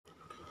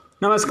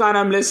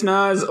Namaskaram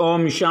listeners,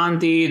 Om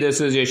Shanti, this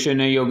is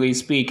Yashina Yogi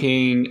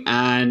speaking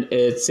and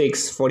it's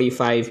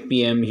 6:45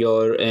 p.m.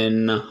 here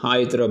in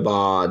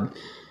Hyderabad.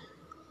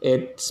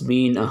 It's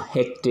been a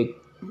hectic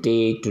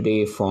day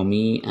today for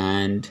me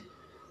and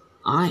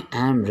I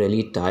am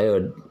really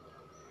tired.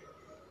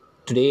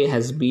 Today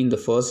has been the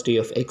first day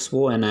of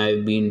Expo and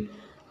I've been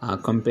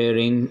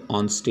comparing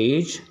on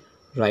stage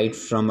right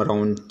from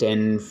around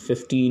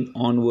 10:15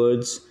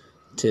 onwards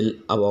till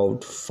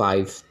about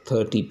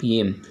 5:30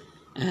 p.m.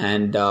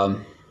 and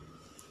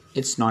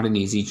it's not an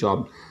easy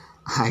job.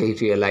 I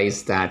realize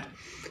that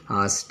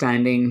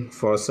standing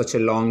for such a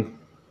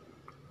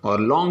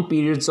long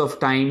periods of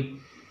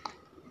time,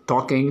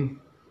 talking,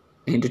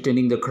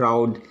 entertaining the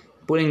crowd,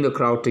 pulling the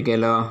crowd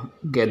together,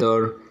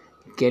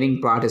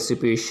 getting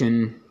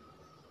participation,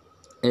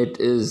 it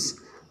is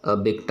a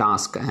big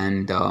task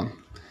and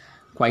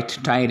quite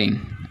tiring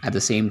at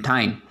the same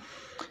time.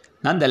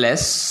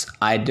 Nonetheless,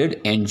 I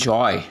did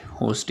enjoy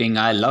hosting.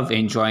 I love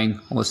enjoying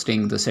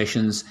hosting the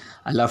sessions.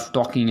 I love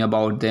talking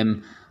about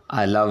them.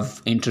 I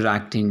love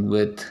interacting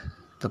with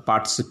the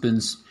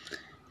participants.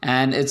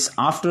 And it's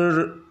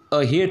after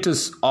a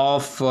hiatus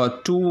of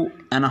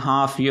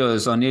 2.5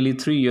 years or nearly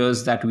 3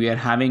 years that we are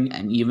having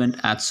an event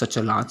at such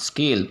a large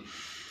scale.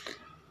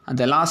 And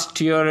the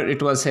last year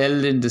it was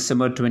held in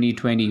December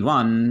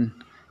 2021.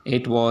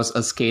 It was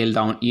a scaled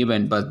down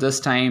event, but this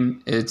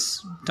time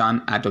it's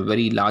done at a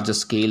very larger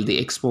scale.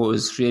 The expo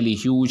is really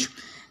huge.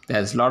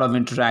 There's a lot of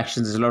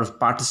interactions, there's a lot of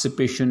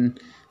participation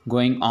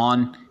going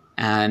on,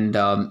 and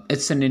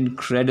it's an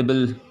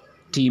incredible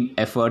team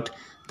effort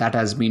that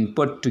has been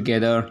put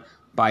together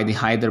by the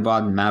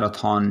Hyderabad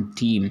Marathon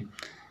team.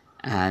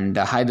 And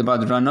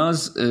Hyderabad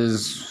Runners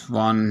is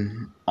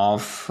one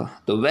of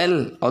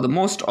the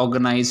most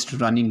organized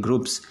running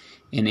groups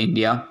in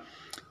India.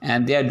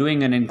 And they are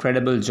doing an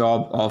incredible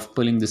job of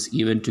pulling this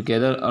event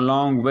together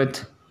along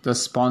with the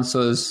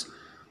sponsors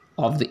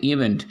of the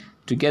event.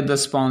 To get the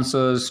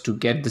sponsors, to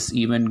get this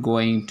event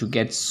going, to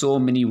get so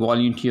many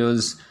volunteer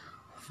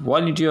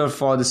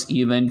for this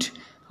event.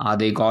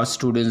 They got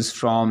students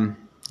from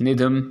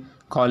Nidham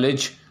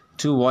College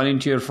to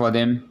volunteer for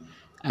them.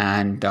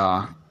 And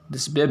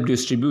this bib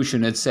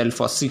distribution itself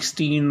for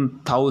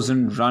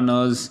 16,000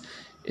 runners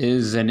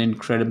is an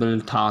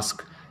incredible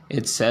task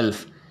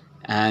itself.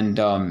 And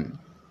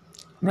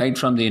right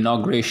from the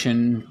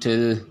inauguration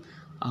till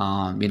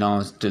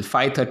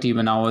 5:30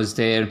 when I was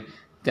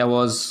there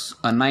was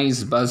a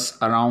nice buzz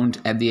around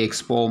at the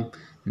expo.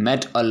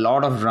 Met a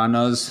lot of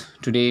runners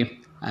today.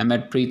 I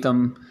met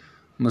Preetham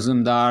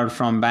Muzumdar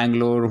from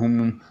Bangalore,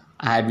 whom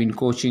I had been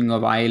coaching a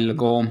while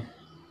ago.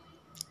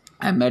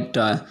 I met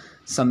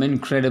some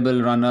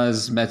incredible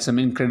runners, met some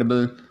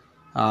incredible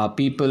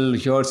people,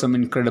 heard some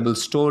incredible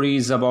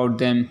stories about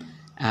them,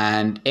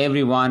 and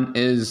everyone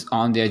is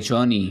on their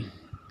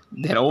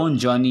own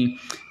journey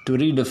to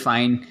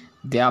redefine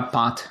their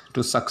path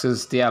to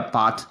success, their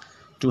path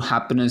to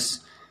happiness,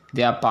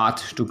 their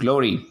path to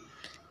glory.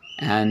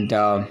 And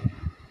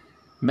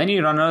many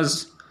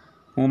runners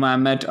whom I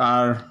met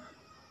are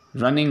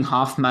running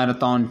half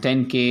marathon,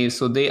 10K,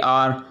 so they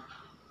are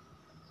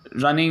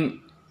running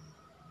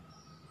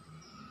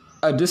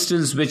a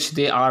distance which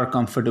they are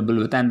comfortable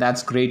with, and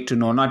that's great to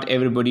know. Not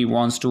everybody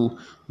wants to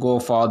go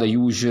for the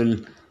usual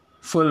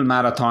full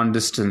marathon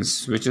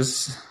distance, which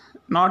is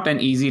not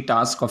an easy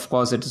task. Of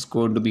course, it is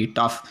going to be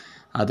tough.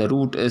 The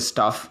route is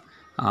tough,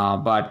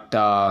 but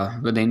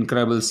with the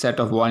incredible set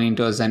of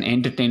volunteers and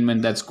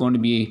entertainment that's going to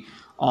be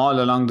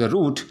all along the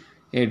route,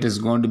 it is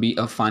going to be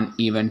a fun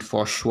event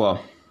for sure.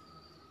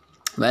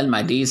 Well,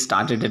 my day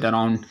started at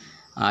around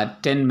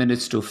 10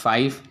 minutes to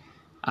 5.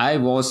 I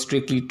was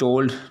strictly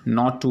told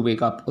not to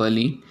wake up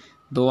early,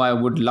 though I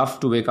would love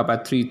to wake up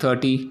at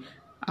 3:30.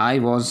 I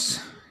was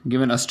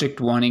given a strict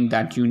warning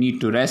that you need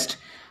to rest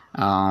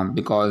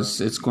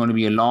because it's going to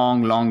be a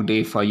long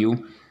day for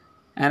you.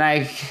 And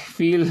I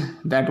feel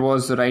that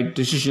was the right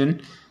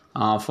decision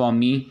for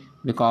me,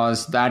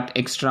 because that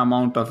extra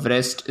amount of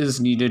rest is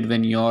needed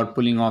when you're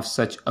pulling off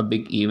such a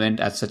big event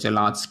at such a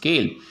large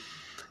scale.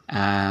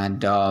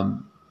 And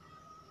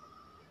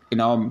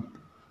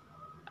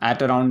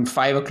at around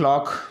 5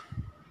 o'clock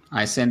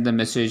I sent the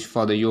message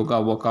for the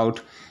yoga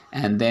workout,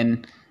 and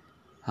then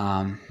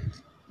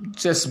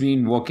just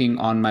been working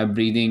on my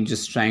breathing,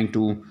 just trying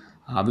to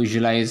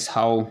visualize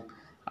how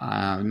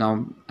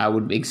now I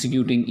would be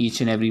executing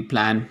each and every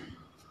plan,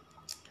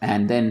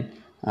 and then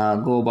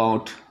go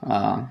about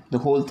the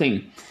whole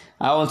thing.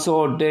 I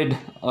also did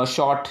a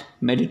short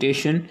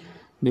meditation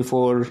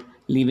before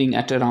leaving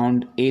at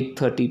around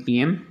 8:30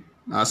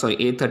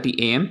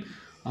 a.m.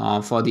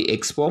 For the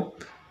expo,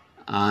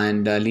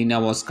 and Lena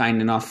was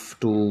kind enough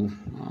to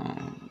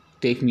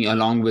take me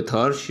along with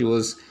her. She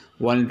was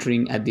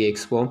volunteering at the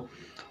expo.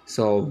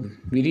 So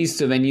we reached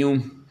the venue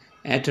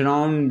at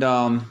around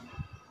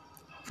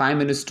 5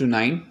 minutes to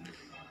 9,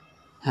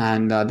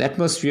 and the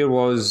atmosphere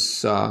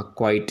was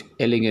quite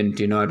elegant.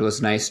 It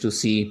was nice to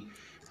see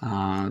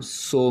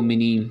so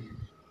many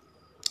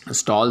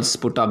stalls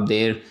put up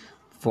there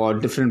for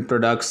different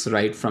products,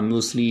 right from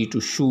muesli to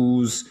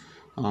shoes,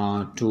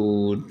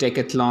 to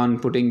Decathlon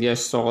putting their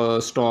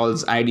stalls,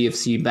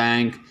 IDFC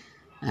Bank,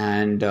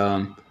 and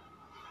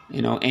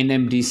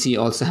NMDC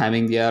also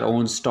having their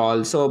own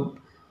stall. So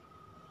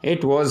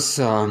it was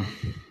a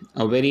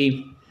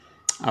very,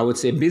 I would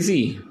say,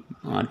 busy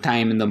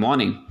time in the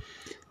morning.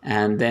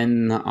 And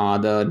then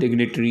the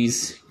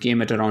dignitaries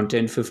came at around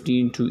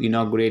 10:15 to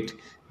inaugurate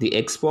the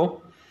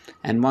expo.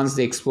 And once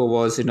the expo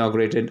was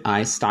inaugurated,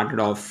 I started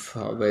off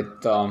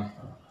with a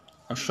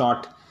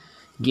short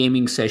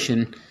gaming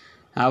session.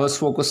 I was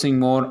focusing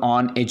more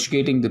on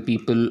educating the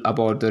people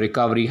about the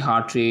recovery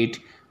heart rate,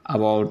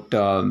 about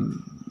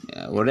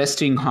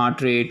resting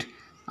heart rate,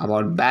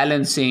 about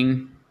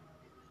balancing,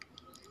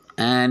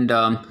 and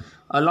a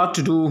lot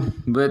to do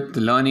with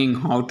learning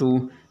how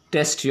to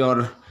test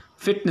your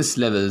fitness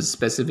levels,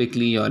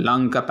 specifically your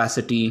lung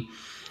capacity.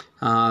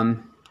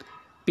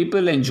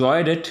 People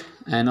enjoyed it.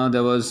 I know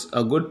there was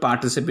a good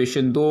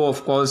participation, though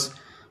of course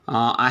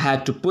I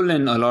had to pull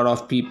in a lot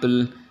of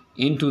people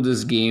into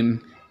this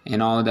game.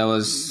 There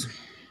was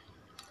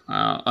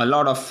a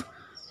lot of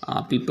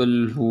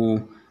people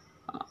who,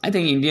 I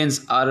think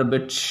Indians are a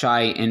bit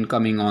shy in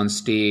coming on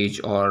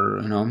stage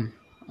or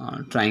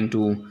trying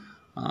to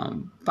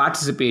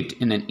participate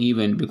in an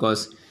event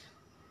because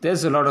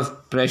there's a lot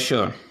of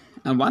pressure.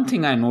 And one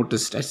thing I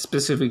noticed,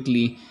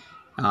 specifically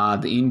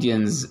the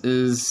Indians,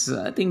 is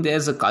I think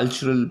there's a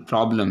cultural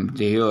problem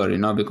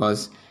here,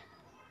 because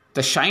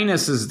the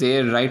shyness is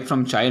there right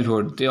from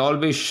childhood. They're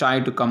always shy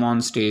to come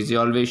on stage. They're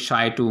always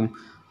shy to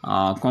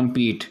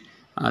compete.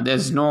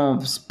 There's no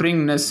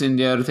springness in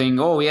their thing.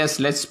 Oh yes,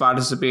 let's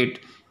participate.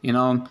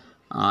 In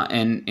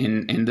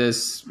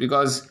this,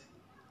 because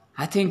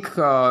I think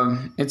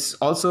it's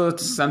also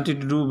something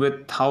to do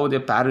with how their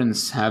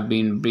parents have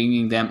been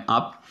bringing them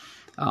up.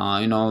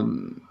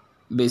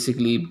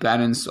 Basically,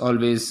 parents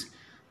always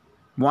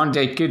want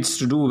their kids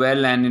to do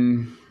well,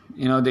 and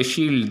they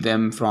shield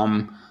them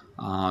from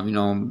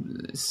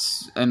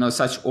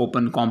such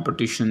open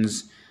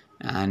competitions,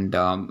 and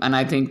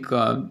I think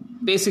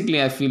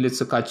basically I feel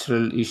it's a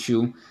cultural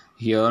issue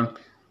here.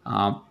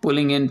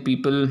 Pulling in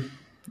people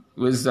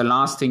was the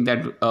last thing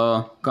that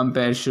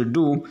compare should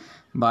do,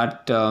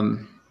 but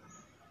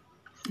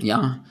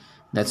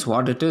that's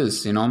what it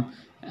is,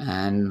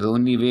 and the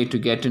only way to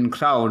get in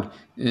crowd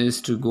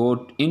is to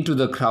go into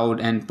the crowd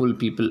and pull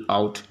people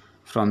out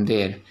from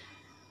there.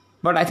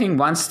 But I think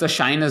once the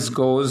shyness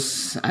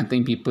goes, I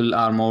think people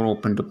are more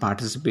open to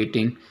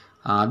participating.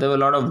 There were a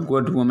lot of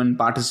good women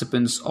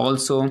participants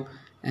also,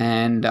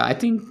 and I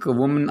think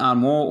women are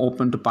more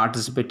open to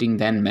participating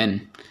than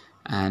men.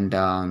 And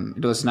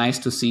it was nice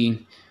to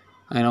see,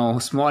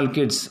 small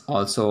kids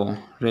also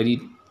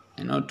ready,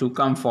 to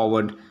come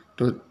forward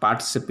to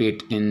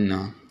participate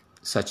in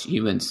such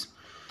events.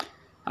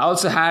 I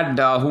also had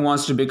Who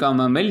Wants to Become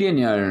a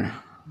Millionaire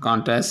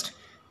contest,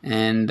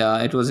 and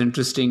it was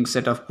interesting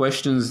set of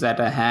questions that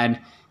I had,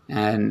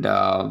 and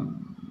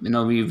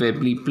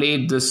we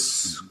played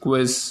this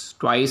quiz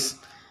twice,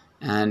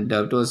 and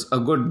there was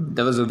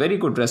a very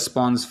good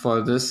response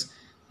for this,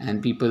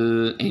 and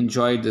people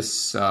enjoyed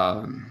this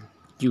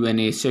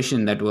Q&A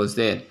session that was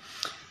there.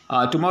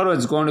 Tomorrow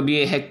it's going to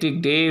be a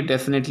hectic day.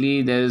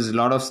 Definitely there's a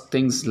lot of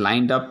things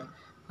lined up,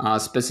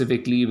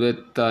 specifically with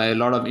a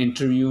lot of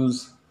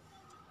interviews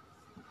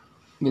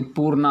with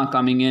Purna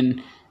coming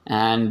in,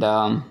 and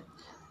a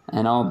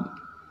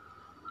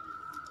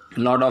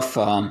lot of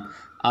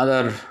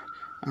other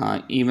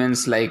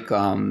events like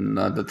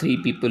the three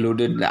people who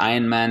did the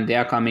Ironman, they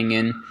are coming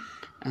in,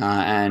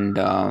 and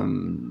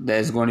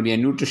there's going to be a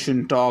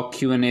nutrition talk,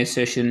 Q&A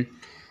session.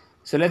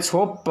 So let's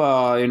hope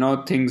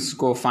things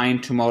go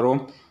fine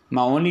tomorrow.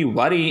 My only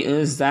worry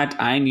is that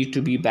I need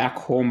to be back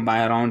home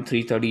by around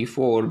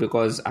 3:34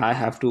 because I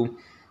have to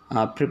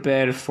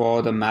prepare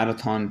for the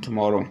marathon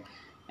tomorrow.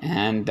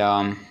 And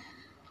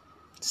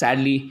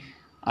sadly,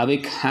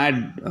 Avik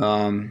had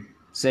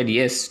said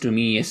yes to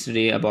me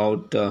yesterday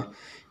about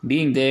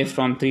being there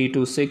from 3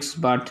 to 6,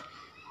 but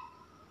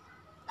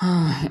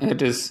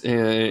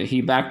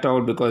he backed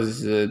out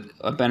because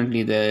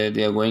apparently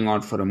they are going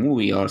out for a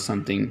movie or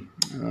something,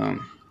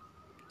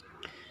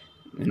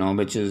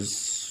 which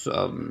is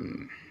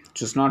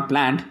just not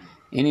planned.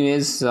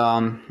 Anyways,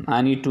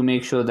 I need to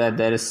make sure that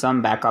there is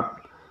some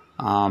backup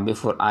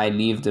before I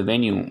leave the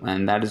venue,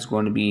 and that is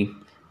going to be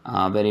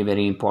very,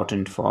 very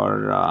important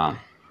for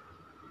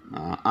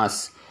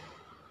us.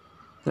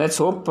 Let's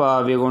hope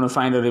we're going to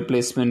find a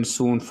replacement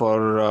soon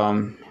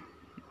for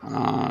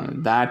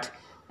that,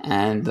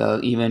 and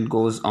the event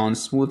goes on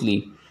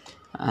smoothly.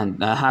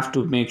 And I have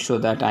to make sure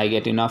that I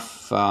get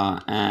enough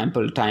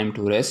ample time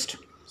to rest.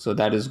 So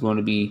that is going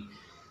to be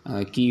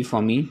key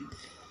for me.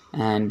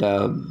 And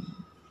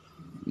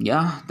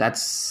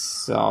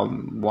that's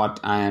what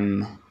I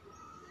am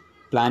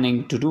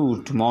planning to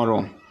do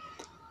tomorrow.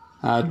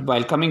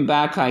 While coming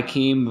back, I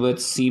came with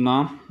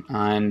Seema,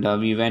 and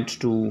we went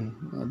to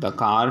the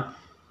car,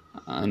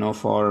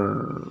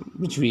 for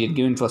which we had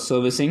given for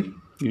servicing.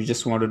 We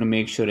just wanted to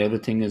make sure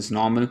everything is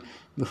normal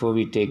before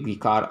we take the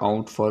car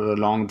out for a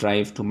long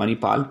drive to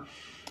Manipal.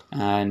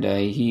 and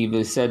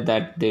he said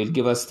that they'll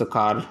give us the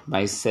car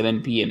by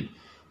 7 p.m.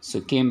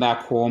 So came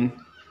back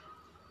home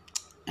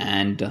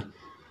and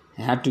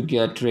had to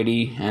get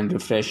ready and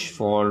refresh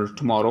for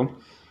tomorrow.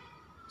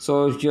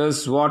 So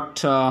here's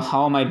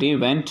how my day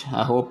went.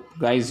 I hope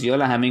guys you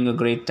all are having a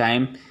great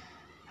time.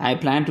 I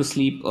plan to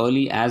sleep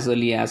early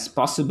as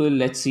possible.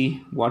 Let's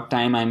see what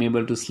time I'm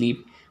able to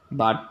sleep,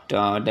 but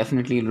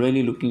definitely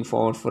really looking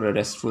forward for a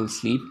restful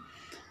sleep.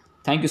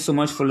 Thank you so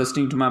much for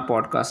listening to my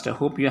podcast. I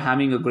hope you're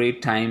having a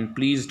great time.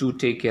 Please do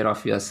take care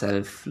of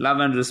yourself.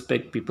 Love and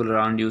respect people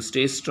around you.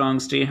 Stay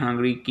strong, stay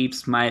hungry, keep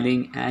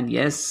smiling, and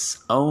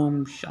yes,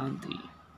 Om Shanti.